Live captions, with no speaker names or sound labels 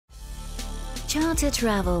Charter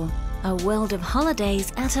travel, a world of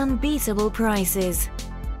holidays at unbeatable prices.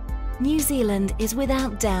 New Zealand is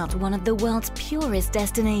without doubt one of the world's purest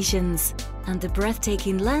destinations, and the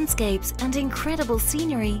breathtaking landscapes and incredible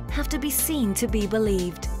scenery have to be seen to be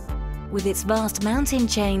believed. With its vast mountain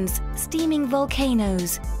chains, steaming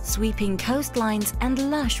volcanoes, sweeping coastlines and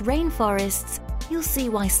lush rainforests, you'll see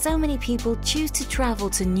why so many people choose to travel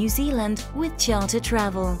to New Zealand with charter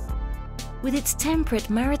travel. With its temperate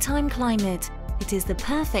maritime climate, it is the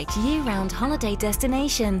perfect year-round holiday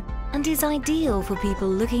destination and is ideal for people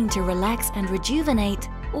looking to relax and rejuvenate,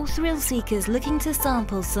 or thrill seekers looking to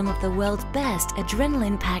sample some of the world's best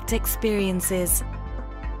adrenaline-packed experiences.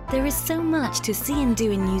 There is so much to see and do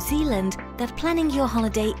in New Zealand that planning your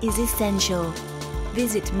holiday is essential.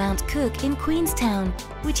 Visit Mount Cook in Queenstown,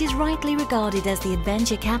 which is rightly regarded as the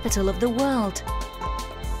adventure capital of the world.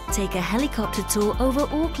 Take a helicopter tour over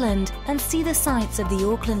Auckland and see the sights of the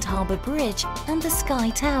Auckland Harbour Bridge and the Sky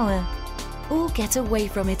Tower. Or get away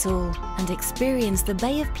from it all and experience the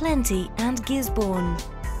Bay of Plenty and Gisbourne.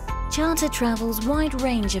 Charter Travel's wide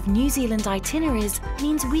range of New Zealand itineraries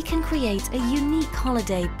means we can create a unique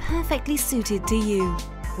holiday perfectly suited to you.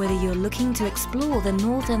 Whether you're looking to explore the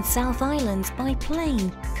North and South Islands by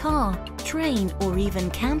plane, car, train or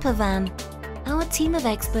even camper van, our team of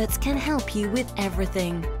experts can help you with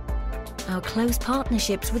everything. Our close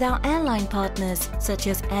partnerships with our airline partners such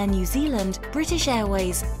as Air New Zealand, British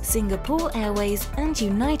Airways, Singapore Airways and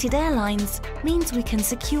United Airlines means we can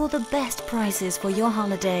secure the best prices for your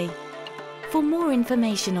holiday. For more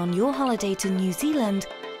information on your holiday to New Zealand,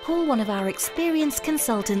 call one of our experienced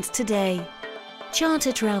consultants today.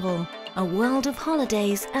 Charter Travel, a world of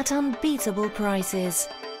holidays at unbeatable prices.